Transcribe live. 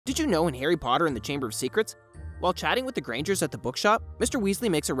Did you know in Harry Potter and the Chamber of Secrets, while chatting with the Grangers at the bookshop, Mr. Weasley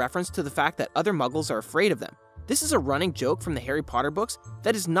makes a reference to the fact that other Muggles are afraid of them. This is a running joke from the Harry Potter books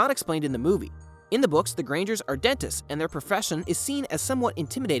that is not explained in the movie. In the books, the Grangers are dentists, and their profession is seen as somewhat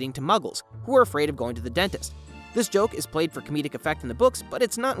intimidating to Muggles, who are afraid of going to the dentist. This joke is played for comedic effect in the books, but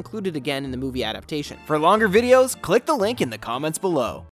it's not included again in the movie adaptation. For longer videos, click the link in the comments below.